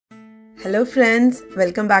Hello friends,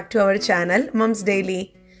 welcome back to our channel Mom's Daily.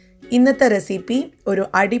 ഇന്നത്തെ recipe ഒരു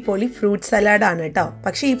അടിപൊളി fruit salad ആണ് ട്ടോ.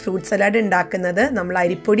 പക്ഷേ ഈ ഫ്രൂട്ട് സലാഡ് ഉണ്ടാക്കുന്നത് നമ്മൾ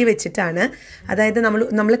അരിപ്പൊടി വെച്ചിട്ടാണ്. അതായത്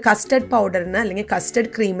നമ്മൾ കസ്റ്റർഡ് പൗഡറിന് അല്ലെങ്കിൽ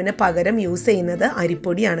കസ്റ്റർഡ് ക്രീമിന് പകരം യൂസ് ചെയ്യുന്നത്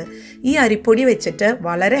അരിപ്പൊടിയാണ്. ഈ അരിപ്പൊടി വെച്ചിട്ട്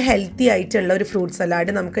വളരെ ഹെൽത്തി ആയിട്ടുള്ള ഒരു ഫ്രൂട്ട്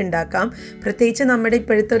സലാഡ് നമുക്ക് ഉണ്ടാക്കാം. പ്രത്യേകിച്ച് നമ്മുടെ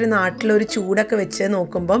ഇപ്പോഴത്തെ ഒരു നാട്ടിലൊരു ചൂടൊക്കെ വെച്ച്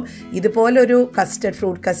നോക്കുമ്പം ഇതുപോലൊരു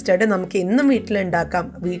ഫ്രൂട്ട് കസ്റ്റർഡ് നമുക്ക് എന്നും വീട്ടിലുണ്ടാക്കാം.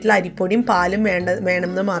 വീട്ടിൽ അരിപ്പൊടിയും പാലും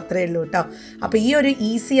വേണമെന്ന് മാത്രമേ ഉള്ളൂ ട്ടോ. അപ്പോൾ ഈ ഒരു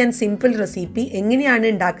ഈസി ആൻഡ് സിമ്പിൾ റെസിപ്പി എങ്ങനെയാണ്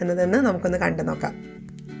ഉണ്ടാക്കുന്നത് നമുക്കൊന്ന് കണ്ടു നോക്കാം.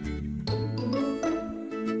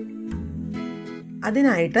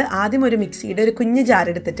 അതിനായിട്ട് ആദ്യം ഒരു മിക്സിയുടെ ഒരു കുഞ്ഞ് ജാർ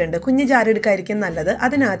എടുത്തിട്ടുണ്ട്. കുഞ്ഞ് ജാർ എടുക്കായിരിക്കും നല്ലത്.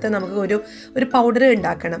 അതിനകത്ത് നമുക്ക് ഒരു പൗഡർ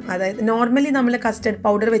ഉണ്ടാക്കണം. അതായത് നോർമലി നമ്മൾ കസ്റ്റർഡ്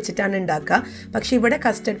പൗഡർ വെച്ചിട്ടാണ് ഉണ്ടാക്കുക. പക്ഷേ ഇവിടെ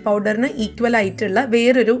കസ്റ്റർഡ് പൗഡറിന് ഈക്വൽ ആയിട്ടുള്ള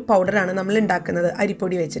വേറൊരു പൗഡറാണ് നമ്മൾ ഉണ്ടാക്കുന്നത്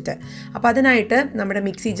അരിപ്പൊടി വെച്ചിട്ട്. അപ്പോൾ അതിനായിട്ട് നമ്മുടെ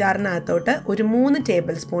മിക്സി ജാറിനകത്തോട്ട് ഒരു 3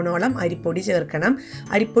 ടേബിൾ സ്പൂണോളം അരിപ്പൊടി ചേർക്കണം.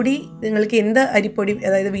 അരിപ്പൊടി നിങ്ങൾക്ക് എന്ത് അരിപ്പൊടി,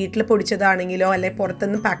 അതായത് വീട്ടിൽ പൊടിച്ചതാണെങ്കിലോ അല്ലെങ്കിൽ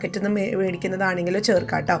പുറത്തുനിന്ന് പാക്കറ്റിൽ നിന്ന് മേടിക്കുന്നതാണെങ്കിലോ ചേർക്കാം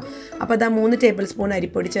കേട്ടോ. അപ്പോൾ അതാ 3 ടേബിൾ സ്പൂൺ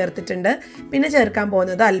അരിപ്പൊടി ചേർത്തിട്ടുണ്ട്. പിന്നെ ചേർക്കാൻ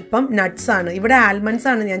പോകുന്നത് അല്പം നട്ട്സ് ആണ്. ഇവിടെ ആൽമണ്ട്സ്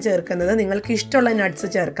ആണ് ഞാൻ ചേർക്കുന്നത്. നിങ്ങൾക്ക് ഇഷ്ടമുള്ള നട്ട്സ്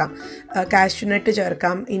ചേർക്കാം. കാഷ്യൂ നട്ട്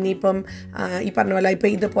ചേർക്കാം. ഇനിയിപ്പം ഈ പറഞ്ഞ പോലെ ഇപ്പോൾ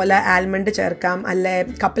ഇതുപോലെ ആൽമണ്ട് ചേർക്കാം, അല്ലെ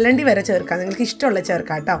കപ്പലണ്ടി വരെ ചേർക്കാം. നിങ്ങൾക്ക് ഇഷ്ടമുള്ള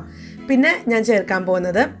ചേർക്കാം കേട്ടോ. പിന്നെ ഞാൻ ചേർക്കാൻ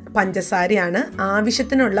പോകുന്നത് പഞ്ചസാരയാണ്.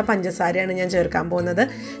 ആവശ്യത്തിനുള്ള പഞ്ചസാരയാണ് ഞാൻ ചേർക്കാൻ പോകുന്നത്.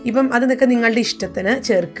 ഇപ്പം അത് നിങ്ങളുടെ ഇഷ്ടത്തിന്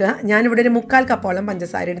ചേർക്കുക. ഞാനിവിടെ ഒരു 3/4 കപ്പോളം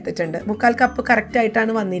പഞ്ചസാര എടുത്തിട്ടുണ്ട്. 3/4 കപ്പ്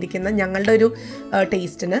കറക്റ്റായിട്ടാണ് വന്നിരിക്കുന്നത് ഞങ്ങളുടെ ഒരു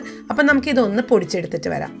ടേസ്റ്റിന്. അപ്പം നമുക്കിതൊന്ന്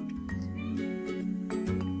പൊടിച്ചെടുത്തിട്ട് വരാം.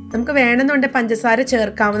 നമുക്ക് വേണമെന്നുണ്ടെങ്കിൽ പഞ്ചസാര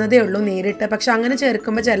ചേർക്കാവുന്നതേ ഉള്ളൂ നേരിട്ട്. പക്ഷെ അങ്ങനെ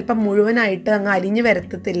ചേർക്കുമ്പോൾ ചിലപ്പോൾ മുഴുവനായിട്ട് അങ്ങ് അരിഞ്ഞ്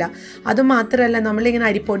വരത്തത്തില്ല. അതുമാത്രമല്ല, നമ്മളിങ്ങനെ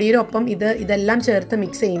അരിപ്പൊടിയിലൊപ്പം ഇതെല്ലാം ചേർത്ത്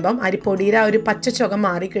മിക്സ് ചെയ്യുമ്പം അരിപ്പൊടിയുടെ ആ ഒരു പച്ച ചുക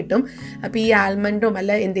മാറിക്കിട്ടും. അപ്പോൾ ഈ ആൽമണ്ടും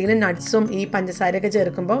അല്ല എന്തെങ്കിലും നട്ട്സും ഈ പഞ്ചസാരയൊക്കെ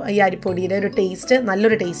ചേർക്കുമ്പോൾ ഈ അരിപ്പൊടിയുടെ ഒരു ടേസ്റ്റ്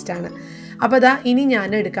നല്ലൊരു ടേസ്റ്റാണ്. അപ്പോൾ അതാ ഇനി ഞാൻ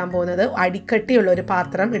എടുക്കാൻ പോകുന്നത് അടിക്കട്ടിയുള്ള ഒരു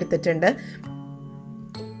പാത്രം എടുത്തിട്ടുണ്ട്.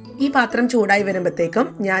 ഈ പാത്രം ചൂടായി വരുമ്പോഴത്തേക്കും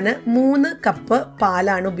ഞാൻ 3 കപ്പ്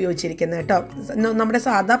പാലാണ് ഉപയോഗിച്ചിരിക്കുന്നത് കേട്ടോ. നമ്മുടെ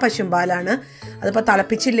സാധാ പശുമ്പാലാണ്. അതിപ്പോൾ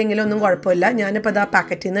തിളപ്പിച്ചില്ലെങ്കിലും ഒന്നും കുഴപ്പമില്ല. ഞാനിപ്പോൾ ഇതാ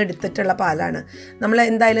പാക്കറ്റിൽ നിന്ന് എടുത്തിട്ടുള്ള പാലാണ്. നമ്മൾ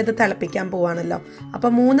എന്തായാലും ഇത് തിളപ്പിക്കാൻ പോവാണല്ലോ.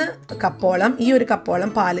 അപ്പോൾ 3 കപ്പോളം, ഈ ഒരു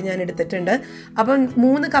കപ്പോളം പാല് ഞാൻ എടുത്തിട്ടുണ്ട്. അപ്പം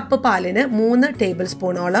 3 കപ്പ് പാലിന് 3 ടേബിൾ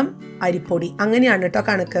സ്പൂണോളം അരിപ്പൊടി, അങ്ങനെയാണ് കേട്ടോ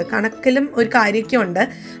കണക്ക്. കണക്കിലും ഒരു കാര്യമൊക്കെ ഉണ്ട്.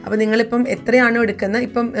 അപ്പോൾ നിങ്ങളിപ്പം എത്രയാണോ എടുക്കുന്നത്,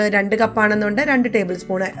 ഇപ്പം 2 കപ്പാണെന്നുണ്ട് 2 ടേബിൾ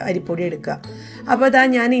സ്പൂൺ അരിപ്പൊടി എടുക്കുക. അപ്പോൾ ഇതാ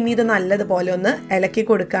ഞാൻ ഇനി ഇത് നല്ലതുപോലെ ഒന്ന് ഇളക്കി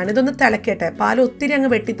കൊടുക്കുകയാണ്. ഇതൊന്ന് തിളക്കട്ടെ. പാൽ ഒത്തിരി അങ്ങ്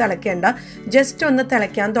വെട്ടി തിളക്കേണ്ട. ജസ്റ്റ് ഒന്ന്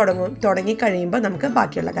തിളയ്ക്കാൻ തുടങ്ങി കഴിയുമ്പോൾ നമുക്ക്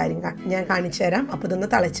ബാക്കിയുള്ള കാര്യം ഞാൻ കാണിച്ചു തരാം. അപ്പോൾ ഇതൊന്ന്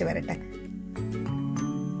തിളച്ച് വരട്ടെ.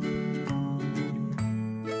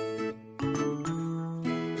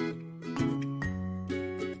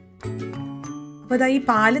 അപ്പോൾ ഈ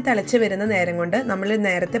പാല് തിളച്ച് വരുന്ന നേരം കൊണ്ട് നമ്മൾ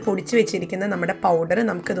നേരത്തെ പൊടിച്ച് വെച്ചിരിക്കുന്ന നമ്മുടെ പൗഡർ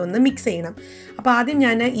നമുക്കിതൊന്ന് മിക്സ് ചെയ്യണം. അപ്പോൾ ആദ്യം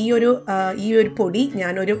ഞാൻ ഈ ഒരു പൊടി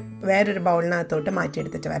ഞാനൊരു വേറൊരു ബൗളിനകത്തോട്ട്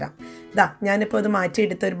മാറ്റിയെടുത്തിട്ട് വരാം. ഞാനിപ്പോൾ അത്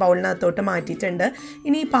മാറ്റിയെടുത്ത് ഒരു ബൗളിനകത്തോട്ട് മാറ്റിയിട്ടുണ്ട്.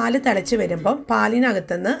 ഇനി ഈ പാല് തിളച്ച് വരുമ്പം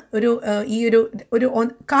പാലിനകത്തുനിന്ന് ഒരു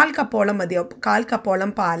 1/4 കപ്പോളം മതിയോ, 1/4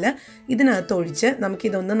 കപ്പോളം പാല് ഇതിനകത്ത് ഒഴിച്ച്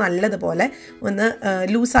നമുക്കിതൊന്ന് നല്ലതുപോലെ ഒന്ന്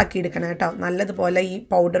ലൂസാക്കി എടുക്കണം കേട്ടോ. നല്ലതുപോലെ ഈ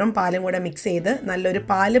പൗഡറും പാലും കൂടെ മിക്സ് ചെയ്ത് നല്ലൊരു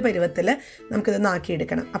പാല് പരുവത്തിൽ നമുക്കിത്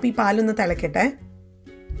ആക്കിയെടുക്കണം. അപ്പോൾ ഈ പാലൊന്ന് തിളക്കട്ടെ.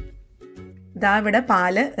 ഇവിടെ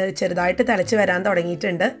പാല് ചെറുതായിട്ട് തിളച്ച് വരാൻ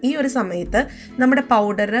തുടങ്ങിയിട്ടുണ്ട്. ഈ ഒരു സമയത്ത് നമ്മുടെ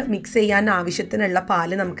പൗഡർ മിക്സ് ചെയ്യാൻ ആവശ്യത്തിനുള്ള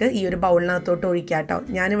പാല് നമുക്ക് ഈ ഒരു ബൗളിനകത്തോട്ട് ഒഴിക്കാം കേട്ടോ.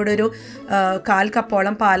 ഞാനിവിടെ ഒരു 1/4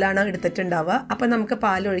 കപ്പോളം പാലാണ് എടുത്തിട്ടുണ്ടാവുക. അപ്പോൾ നമുക്ക്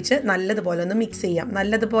പാലൊഴിച്ച് നല്ലതുപോലെ ഒന്ന് മിക്സ് ചെയ്യാം.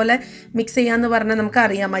 നല്ലതുപോലെ മിക്സ് ചെയ്യാമെന്ന് പറഞ്ഞാൽ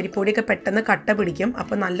നമുക്കറിയാം അരിപ്പൊടിയൊക്കെ പെട്ടെന്ന് കട്ട പിടിക്കും.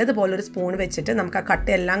 അപ്പോൾ നല്ലതുപോലെ ഒരു സ്പൂൺ വെച്ചിട്ട് നമുക്ക് ആ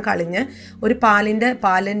കട്ടയെല്ലാം കളഞ്ഞ് ഒരു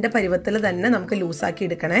പാലിൻ്റെ പരുവത്തിൽ തന്നെ നമുക്ക് ലൂസാക്കി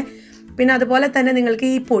എടുക്കണേ. പിന്നെ അതുപോലെ തന്നെ നിങ്ങൾക്ക്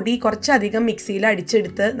ഈ പൊടി കുറച്ചധികം മിക്സിയിൽ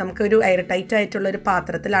അടിച്ചെടുത്ത് നമുക്കൊരു എയർ ടൈറ്റ് ആയിട്ടുള്ള ഒരു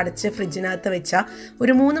പാത്രത്തിൽ അടച്ച് ഫ്രിഡ്ജിനകത്ത് വെച്ചാൽ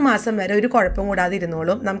ഒരു 3 മാസം വരെ ഒരു കുഴപ്പം കൂടാതെ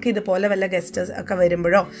ഇരുന്നോളും. നമുക്ക് ഇതുപോലെ വല്ല ഗസ്റ്റസ് ഒക്കെ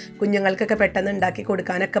വരുമ്പോഴോ കുഞ്ഞുങ്ങൾക്കൊക്കെ പെട്ടെന്ന് ഉണ്ടാക്കി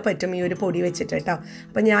കൊടുക്കാനൊക്കെ പറ്റും ഈ ഒരു പൊടി വെച്ചിട്ട് കേട്ടോ.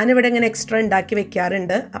 അപ്പം ഞാനിവിടെ ഇങ്ങനെ എക്സ്ട്രാ ഉണ്ടാക്കി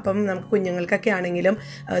വെക്കാറുണ്ട്. അപ്പം നമുക്ക് കുഞ്ഞുങ്ങൾക്കൊക്കെ ആണെങ്കിലും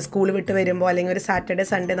സ്കൂൾ വിട്ട് വരുമ്പോൾ അല്ലെങ്കിൽ ഒരു സാറ്റർഡേ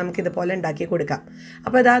സൺഡേ നമുക്ക് ഇതുപോലെ ഉണ്ടാക്കി കൊടുക്കാം.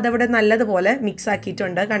 അപ്പോൾ അതവിടെ നല്ലതുപോലെ മിക്സ്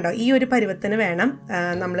ആക്കിയിട്ടുണ്ട്. കണ്ടോ, ഈ ഒരു പരുവത്തിന് വേണം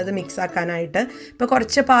നമ്മളിത് മിക്സ് ആക്കാനായിട്ട്. ഇപ്പോൾ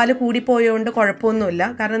കുറച്ച് പാല് കൂടി പോയോണ്ട് കുഴപ്പമൊന്നുമില്ല.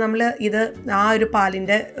 കാരണം നമ്മൾ ഇത് ആ ഒരു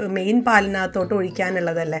മെയിൻ പാലിനകത്തോട്ട്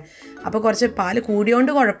ഒഴിക്കാനുള്ളതല്ലേ. അപ്പോൾ കുറച്ച് പാല്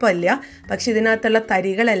കൂടിയോണ്ട് കുഴപ്പമില്ല. പക്ഷെ ഇതിനകത്തുള്ള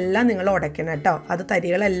തരികളെല്ലാം നിങ്ങൾ ഉടയ്ക്കണം കേട്ടോ. അത്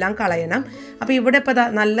തരികളെല്ലാം കളയണം. അപ്പോൾ ഇവിടെ ഇപ്പോൾ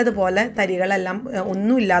നല്ലതുപോലെ തരികളെല്ലാം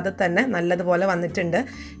ഒന്നുമില്ലാതെ തന്നെ നല്ലതുപോലെ വന്നിട്ടുണ്ട്.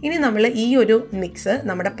 ഇനി നമ്മൾ ഈ ഒരു മിക്സ്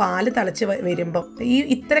നമ്മുടെ പാല് തിളച്ച് വരുമ്പോൾ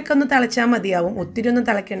ഇത്രയൊക്കെ ഒന്ന് തിളച്ചാൽ മതിയാവും. ഒത്തിരി ഒന്നും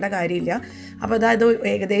തിളയ്ക്കേണ്ട കാര്യമില്ല. അപ്പോൾ അത്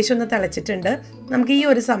ഏകദേശം ഒന്ന് തിളച്ചിട്ടുണ്ട്. നമുക്ക് ഈ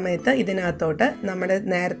ഒരു സമയത്ത് ഇതിനകത്തോട്ട് നമ്മുടെ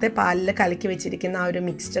നേരത്തെ പാലിൽ കലക്കി വെച്ചിരിക്കുന്ന ആ ഒരു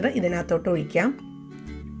മിക്സ്ചർ ഇതിനകത്തോട്ട് ഒഴിക്കാം.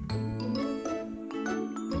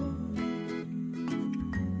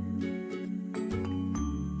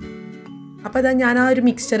 അപ്പോൾ അതാ ഞാൻ ആ ഒരു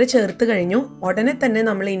മിക്സ്ചർ ചേർത്ത് കഴിഞ്ഞു. ഉടനെ തന്നെ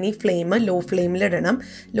നമ്മൾ ഇനി ഫ്ലെയിം ലോ ഫ്ലെയിമിലിടണം.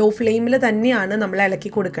 ലോ ഫ്ലെയിമിൽ തന്നെയാണ് നമ്മൾ ഇളക്കി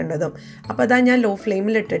കൊടുക്കേണ്ടതും. അപ്പോൾ അതാ ഞാൻ ലോ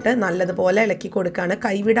ഫ്ലെയിമിലിട്ടിട്ട് നല്ലതുപോലെ ഇളക്കി കൊടുക്കുകയാണ്.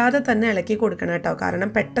 കൈവിടാതെ തന്നെ ഇളക്കി കൊടുക്കണം കേട്ടോ, കാരണം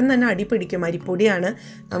പെട്ടെന്ന് തന്നെ അടി പിടിക്കും. അരിപ്പൊടിയാണ്,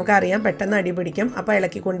 നമുക്കറിയാം, പെട്ടെന്ന് അടി പിടിക്കും. അപ്പോൾ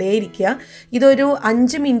ഇളക്കിക്കൊണ്ടേയിരിക്കുക. ഇതൊരു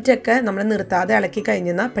 5 മിനിറ്റൊക്കെ നമ്മൾ നിർത്താതെ ഇളക്കി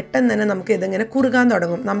കഴിഞ്ഞാൽ പെട്ടെന്ന് തന്നെ നമുക്ക് ഇതിങ്ങനെ കുറുകാൻ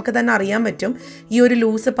തുടങ്ങും. നമുക്ക് തന്നെ അറിയാൻ പറ്റും ഈ ഒരു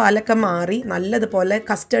ലൂസ് പാലൊക്കെ മാറി നല്ലതുപോലെ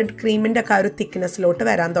കസ്റ്റർഡ് ക്രീമിൻ്റെ ഒക്കെ ഒരു തിക്നെസ്സിലോട്ട്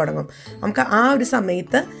വരാൻ തുടങ്ങും. നമുക്ക് ആ ഒരു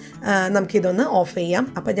സമയത്ത് നമുക്കിതൊന്ന് ഓഫ് ചെയ്യാം.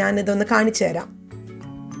 അപ്പോൾ ഞാനിതൊന്ന് കാണിച്ചു തരാം.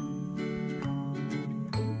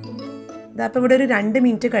 അപ്പോൾ ഇവിടെ ഒരു 2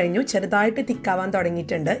 മിനിറ്റ് കഴിഞ്ഞു, ചെറുതായിട്ട് തിക്കാവാൻ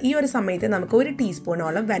തുടങ്ങിയിട്ടുണ്ട്. ഈ ഒരു സമയത്ത് നമുക്ക് 1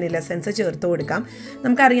 ടീസ്പൂണോളം വാനില എസൻസ് ചേർത്ത് കൊടുക്കാം.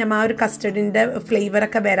 നമുക്കറിയാം ആ ഒരു കസ്റ്റർഡിൻ്റെ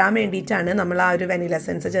ഫ്ലേവറൊക്കെ വരാൻ വേണ്ടിയിട്ടാണ് നമ്മൾ ആ ഒരു വാനില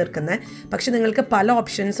എസൻസ് ചേർക്കുന്നത്. പക്ഷേ നിങ്ങൾക്ക് പല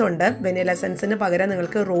ഓപ്ഷൻസും ഉണ്ട്. വാനില എസൻസിന് പകരം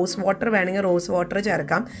നിങ്ങൾക്ക് റോസ് വാട്ടർ വേണമെങ്കിൽ റോസ് വാട്ടർ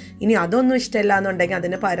ചേർക്കാം. ഇനി അതൊന്നും ഇഷ്ടമില്ല എന്നുണ്ടെങ്കിൽ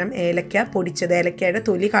അതിന് പകരം ഏലക്ക പൊടിച്ചത്, ഏലക്കയുടെ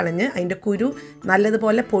തൊലി കളഞ്ഞ് അതിൻ്റെ കുരു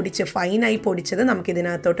നല്ലതുപോലെ പൊടിച്ച് ഫൈനായി പൊടിച്ചത് നമുക്ക്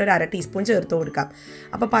ഇതിനകത്തോട്ട് ഒരു 1/2 ടീസ്പൂൺ ചേർത്ത് കൊടുക്കാം.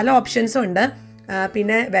 അപ്പോൾ പല ഓപ്ഷൻസും ഉണ്ട്.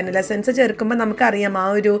 പിന്നെ വാനില എസൻസ് ചേർക്കുമ്പോൾ നമുക്കറിയാം ആ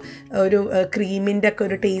ഒരു ക്രീമിൻ്റെ ഒക്കെ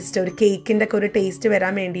ഒരു ടേസ്റ്റ്, ഒരു കേക്കിൻ്റെ ഒക്കെ ഒരു ടേസ്റ്റ്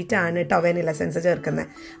വരാൻ വേണ്ടിയിട്ടാണ് കേട്ടോ വാനില എസൻസ് ചേർക്കുന്നത്.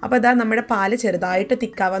 അപ്പോൾ അതാ നമ്മുടെ പാല് ചെറുതായിട്ട്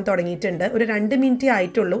തിക്കാവാൻ തുടങ്ങിയിട്ടുണ്ട്. ഒരു 2 മിനിറ്റ്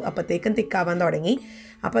ആയിട്ടുള്ളൂ, അപ്പോഴത്തേക്കും തിക്കാവാൻ തുടങ്ങി.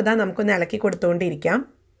 അപ്പോൾ അതാ നമുക്കൊന്ന് ഇളക്കി കൊടുത്തുകൊണ്ടിരിക്കാം.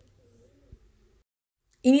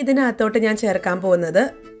 ഇനി ഇതിനകത്തോട്ട് ഞാൻ ചേർക്കാൻ പോകുന്നത്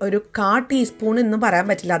ഒരു 1/4 ടീസ്പൂൺ എന്ന് പറയാൻ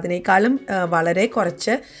പറ്റില്ല, അതിനേക്കാളും വളരെ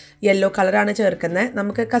കുറച്ച് യെല്ലോ കളറാണ് ചേർക്കുന്നത്.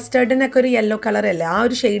 നമുക്ക് കസ്റ്റേർഡിനൊക്കെ ഒരു യെല്ലോ കളറല്ലേ, ആ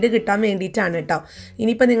ഒരു ഷെയ്ഡ് കിട്ടാൻ വേണ്ടിയിട്ടാണ് കേട്ടോ.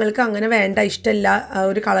 ഇനിയിപ്പോൾ നിങ്ങൾക്ക് അങ്ങനെ വേണ്ട, ഇഷ്ടമല്ല,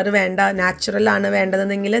 ഒരു കളർ വേണ്ട, നാച്ചുറലാണ്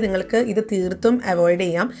വേണ്ടതെന്നെങ്കിൽ നിങ്ങൾക്ക് ഇത് തീർത്തും അവോയ്ഡ്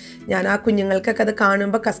ചെയ്യാം. ഞാൻ ആ കുഞ്ഞുങ്ങൾക്കൊക്കെ അത്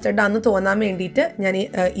കാണുമ്പോൾ കസ്റ്റേർഡാണെന്ന് തോന്നാൻ വേണ്ടിയിട്ട് ഞാൻ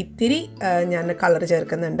ഇത്തിരി കളർ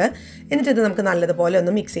ചേർക്കുന്നുണ്ട്. എന്നിട്ടിത് നമുക്ക് നല്ലതുപോലെ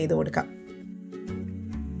ഒന്ന് മിക്സ് ചെയ്ത് കൊടുക്കാം.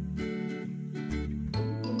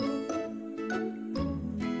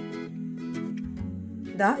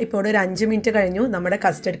 ഇപ്പോൾ ഒരു 5 മിനിറ്റ് കഴിഞ്ഞു, നമ്മുടെ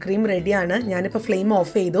കസ്റ്റർഡ് ക്രീം റെഡിയാണ്. ഞാനിപ്പോൾ ഫ്ലെയിം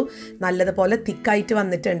ഓഫ് ചെയ്തു, നല്ലതുപോലെ തിക്കായിട്ട്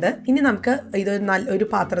വന്നിട്ടുണ്ട്. ഇനി നമുക്ക് ഇത് ഒരു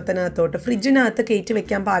പാത്രത്തിനകത്തോട്ട്, ഫ്രിഡ്ജിനകത്ത് കയറ്റി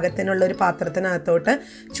വെക്കാൻ പാകത്തിനുള്ള ഒരു പാത്രത്തിനകത്തോട്ട്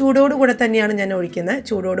ചൂടോടുകൂടെ തന്നെയാണ് ഞാൻ ഒഴിക്കുന്നത്.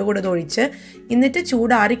 ചൂടോടുകൂടെ ഒഴിച്ച് എന്നിട്ട്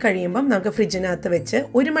ചൂടാറി കഴിയുമ്പം നമുക്ക് ഫ്രിഡ്ജിനകത്ത് വെച്ച്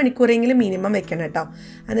 1 മണിക്കൂറെങ്കിലും മിനിമം വെക്കണം കേട്ടോ.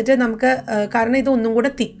 എന്നിട്ട് നമുക്ക്, കാരണം ഇത് ഒന്നും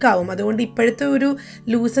കൂടെ തിക്കാവും, അതുകൊണ്ട് ഇപ്പോഴത്തെ ഒരു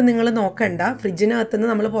ലൂസ് നിങ്ങൾ നോക്കണ്ട. ഫ്രിഡ്ജിനകത്ത്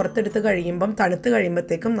നിന്ന് നമ്മൾ പുറത്തെടുത്ത് കഴിയുമ്പം, തണുത്ത്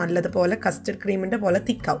കഴിയുമ്പോഴത്തേക്കും നല്ലതുപോലെ കസ്റ്റർഡ് ക്രീമിൻ്റെ പോലെ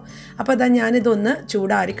തിക്കാവും. അപ്പോൾ അതാ ഞാനിതൊന്ന്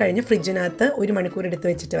ചൂടാറി കഴിഞ്ഞ് ഫ്രിഡ്ജിനകത്ത് 1 മണിക്കൂർ എടുത്ത്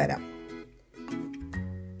വെച്ചിട്ട് വരാം.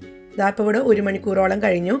 ഇതാ ഇപ്പോൾ ഇവിടെ 1 മണിക്കൂറോളം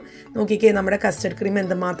കഴിഞ്ഞു. നോക്കിക്കേ നമ്മുടെ കസ്റ്റർഡ് ക്രീം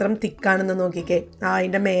എന്തുമാത്രം തിക്കാണെന്ന് നോക്കിക്കേ.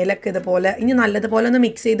 അതിൻ്റെ മേലൊക്കെ ഇതുപോലെ ഇനി നല്ലതുപോലെ ഒന്ന്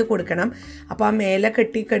മിക്സ് ചെയ്ത് കൊടുക്കണം. അപ്പോൾ ആ മേലെ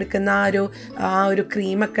കെട്ടിക്കെടുക്കുന്ന ആ ഒരു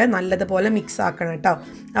ക്രീമൊക്കെ നല്ലതുപോലെ മിക്സ് ആക്കണം കേട്ടോ.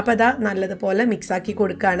 അപ്പോൾ അതാ നല്ലതുപോലെ മിക്സാക്കി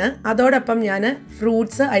കൊടുക്കുകയാണ്. അതോടൊപ്പം ഞാൻ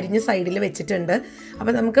ഫ്രൂട്ട്സ് അരിഞ്ഞ് സൈഡിൽ വെച്ചിട്ടുണ്ട്.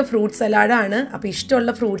 അപ്പോൾ നമുക്ക് ഫ്രൂട്ട് സലാഡാണ്, അപ്പോൾ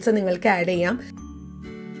ഇഷ്ടമുള്ള ഫ്രൂട്ട്സ് നിങ്ങൾക്ക് ആഡ് ചെയ്യാം.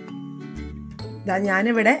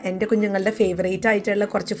 ഞാനിവിടെ എൻ്റെ കുഞ്ഞുങ്ങളുടെ ഫേവറേറ്റ് ആയിട്ടുള്ള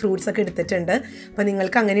കുറച്ച് ഫ്രൂട്ട്സൊക്കെ എടുത്തിട്ടുണ്ട്. അപ്പോൾ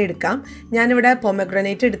നിങ്ങൾക്ക് അങ്ങനെ എടുക്കാം. ഞാനിവിടെ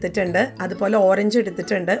പൊമഗ്രാനേറ്റ് എടുത്തിട്ടുണ്ട്, അതുപോലെ ഓറഞ്ച്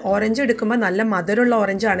എടുത്തിട്ടുണ്ട്. ഓറഞ്ച് എടുക്കുമ്പോൾ നല്ല മധുരമുള്ള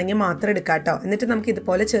ഓറഞ്ച് ആണെങ്കിൽ മാത്രം എടുക്കാം കേട്ടോ. എന്നിട്ട് നമുക്ക്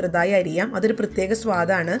ഇതുപോലെ ചെറുതായി അരിയാം, അതൊരു പ്രത്യേക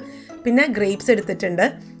സ്വാദാണ്. പിന്നെ ഗ്രേപ്സ് എടുത്തിട്ടുണ്ട്,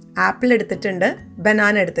 ആപ്പിൾ എടുത്തിട്ടുണ്ട്,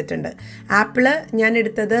 ബനാന എടുത്തിട്ടുണ്ട്. ആപ്പിള് ഞാൻ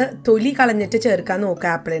എടുത്തത് തൊലി കളഞ്ഞിട്ട് ചേർക്കാൻ നോക്കുക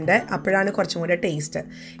ആപ്പിളിൻ്റെ, അപ്പോഴാണ് കുറച്ചും കൂടെ ടേസ്റ്റ്.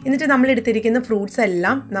 എന്നിട്ട് നമ്മൾ എടുത്തിരിക്കുന്ന ഫ്രൂട്ട്സ്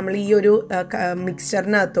എല്ലാം നമ്മൾ ഈ ഒരു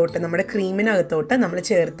മിക്സ്ചറിനകത്തോട്ട്, നമ്മുടെ ക്രീമിനകത്തോട്ട് നമ്മൾ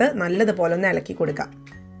ചേർത്ത് നല്ലതുപോലെ ഒന്ന് ഇളക്കി കൊടുക്കാം.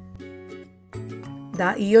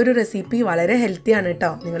 ഈ ഒരു റെസിപ്പി വളരെ ഹെൽത്തിയാണ് കേട്ടോ.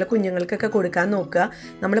 നിങ്ങൾ കുഞ്ഞുങ്ങൾക്കൊക്കെ കൊടുക്കാൻ നോക്കുക.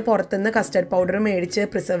 നമ്മൾ പുറത്തുനിന്ന് കസ്റ്റർഡ് പൗഡർ മേടിച്ച്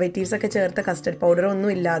പ്രിസർവേറ്റീവ്സ് ഒക്കെ ചേർത്ത കസ്റ്റർഡ് പൗഡർ ഒന്നും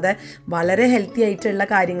ഇല്ലാതെ വളരെ ഹെൽത്തി ആയിട്ടുള്ള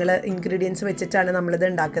കാര്യങ്ങൾ, ഇൻഗ്രീഡിയൻസ് വെച്ചിട്ടാണ് നമ്മളിത്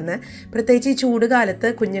ഉണ്ടാക്കുന്നത്. പ്രത്യേകിച്ച് ഈ ചൂട് കാലത്ത്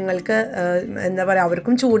കുഞ്ഞുങ്ങൾക്ക് എന്താ പറയുക,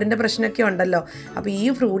 അവർക്കും ചൂടിൻ്റെ പ്രശ്നമൊക്കെ ഉണ്ടല്ലോ. അപ്പോൾ ഈ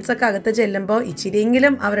ഫ്രൂട്ട്സൊക്കെ അകത്ത് ചെല്ലുമ്പോൾ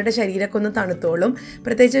ഇച്ചിരിയെങ്കിലും അവരുടെ ശരീരമൊക്കെ ഒന്ന് തണുത്തോളും.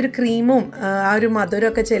 പ്രത്യേകിച്ച് ഒരു ക്രീമും ആ ഒരു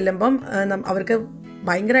മധുരമൊക്കെ ചെല്ലുമ്പം അവർക്ക്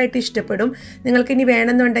ഭയങ്കരമായിട്ട് ഇഷ്ടപ്പെടും. നിങ്ങൾക്കിനി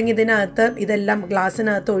വേണമെന്നുണ്ടെങ്കിൽ ഇതിനകത്ത് ഇതെല്ലാം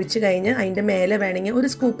ഗ്ലാസ്സിനകത്ത് ഒഴിച്ച് കഴിഞ്ഞ് അതിൻ്റെ മേലെ വേണമെങ്കിൽ ഒരു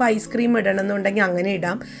സ്കൂപ്പ് ഐസ്ക്രീം ഇടണമെന്നുണ്ടെങ്കിൽ അങ്ങനെ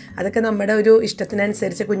ഇടാം. അതൊക്കെ നമ്മുടെ ഒരു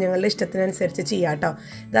ഇഷ്ടത്തിനനുസരിച്ച്, കുഞ്ഞുങ്ങളുടെ ഇഷ്ടത്തിനനുസരിച്ച് ചെയ്യാം കേട്ടോ.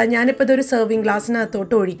 ഞാനിപ്പോൾ ഇതൊരു സെർവിങ്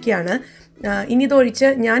ഗ്ലാസ്സിനകത്തോട്ട് ഒഴിക്കുകയാണ്. ഇനി ഇതൊഴിച്ച്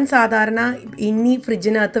ഞാൻ സാധാരണ ഇനി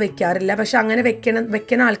ഫ്രിഡ്ജിനകത്ത് വെക്കാറില്ല, പക്ഷെ അങ്ങനെ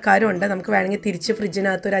വെക്കുന്ന ആൾക്കാരുണ്ട്. നമുക്ക് വേണമെങ്കിൽ തിരിച്ച്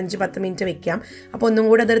ഫ്രിഡ്ജിനകത്ത് ഒരു 5-10 മിനിറ്റ് വെക്കാം, അപ്പോൾ ഒന്നും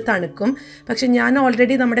കൂടെ അതൊരു തണുക്കും. പക്ഷെ ഞാൻ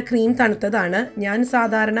ഓൾറെഡി നമ്മുടെ ക്രീം തണുത്തതാണ്. ഞാൻ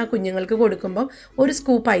സാധാരണ കുഞ്ഞുങ്ങൾക്ക് കൊടുക്കുമ്പം ഒരു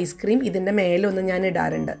സ്കൂപ്പ് ഐസ്ക്രീം ഇതിൻ്റെ മേലൊന്ന് ഞാൻ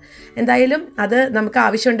ഇടാറുണ്ട്. എന്തായാലും അത് നമുക്ക്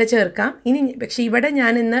ആവശ്യമുണ്ട് ചേർക്കാം. ഇനി പക്ഷേ ഇവിടെ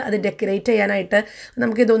ഞാൻ ഇന്ന് അത് ഡെക്കറേറ്റ് ചെയ്യാനായിട്ട്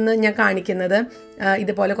നമുക്കിതൊന്ന് ഞാൻ കാണിക്കുന്നത്,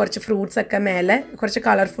 ഇതുപോലെ കുറച്ച് ഫ്രൂട്ട്സൊക്കെ മേലെ, കുറച്ച്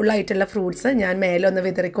കളർഫുള്ളായിട്ടുള്ള ഫ്രൂട്ട്സ് ഞാൻ മേലെ ഒന്ന്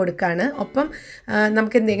വിതറി കൊടുക്കുകയാണ്. ഒപ്പം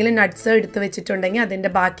നമുക്ക് എന്തെങ്കിലും നട്ട്സ് എടുത്ത് വെച്ചിട്ടുണ്ടെങ്കിൽ അതിൻ്റെ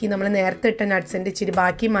ബാക്കി, നമ്മൾ നേരത്തെ ഇട്ട നട്ട്സിൻ്റെ ഇച്ചിരി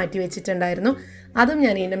ബാക്കി മാറ്റി വെച്ചിട്ടുണ്ടായിരുന്നു, അതും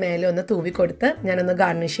ഞാൻ ഇതിൻ്റെ മേലെ ഒന്ന് തൂവി കൊടുത്ത് ഞാനൊന്ന്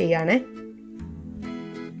ഗാർണിഷ് ചെയ്യുകയാണേ.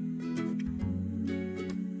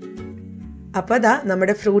 അപ്പോൾ അതാ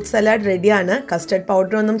നമ്മുടെ ഫ്രൂട്ട് സലാഡ് റെഡിയാണ്. കസ്റ്റർഡ്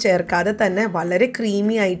പൗഡറൊന്നും ചേർക്കാതെ തന്നെ വളരെ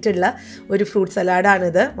ക്രീമി ആയിട്ടുള്ള ഒരു ഫ്രൂട്ട്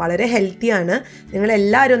സലാഡാണിത്. വളരെ ഹെൽത്തിയാണ്.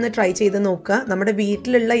 നിങ്ങളെല്ലാവരും ഒന്ന് ട്രൈ ചെയ്ത് നോക്കുക. നമ്മുടെ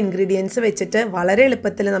വീട്ടിലുള്ള ഇൻഗ്രീഡിയൻസ് വെച്ചിട്ട് വളരെ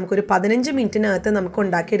എളുപ്പത്തിൽ നമുക്കൊരു 15 മിനിറ്റിനകത്ത് നമുക്ക്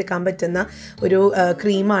ഉണ്ടാക്കിയെടുക്കാൻ പറ്റുന്ന ഒരു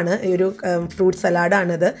ക്രീമാണ്, ഈ ഒരു ഫ്രൂട്ട്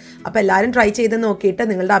സലാഡാണിത്. അപ്പോൾ എല്ലാവരും ട്രൈ ചെയ്ത് നോക്കിയിട്ട്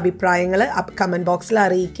നിങ്ങളുടെ അഭിപ്രായങ്ങൾ കമൻറ്റ് ബോക്സിൽ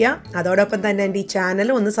അറിയിക്കുക. അതോടൊപ്പം തന്നെ എൻ്റെ ഈ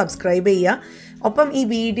ചാനൽ ഒന്ന് സബ്സ്ക്രൈബ് ചെയ്യുക. ഒപ്പം ഈ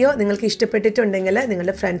വീഡിയോ നിങ്ങൾക്ക് ഇഷ്ടപ്പെട്ടിട്ടുണ്ടെങ്കിൽ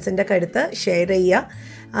നിങ്ങളുടെ ഫ്രണ്ട്സിൻ്റെ അടുത്ത് ഷെയർ ചെയ്യുക,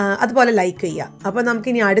 അതുപോലെ ലൈക്ക് ചെയ്യുക. അപ്പോൾ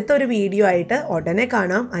നമുക്കിനി അടുത്തൊരു വീഡിയോ ആയിട്ട് ഉടനെ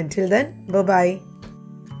കാണാം. അൻറ്റിൽ ദെൻ ബൈ.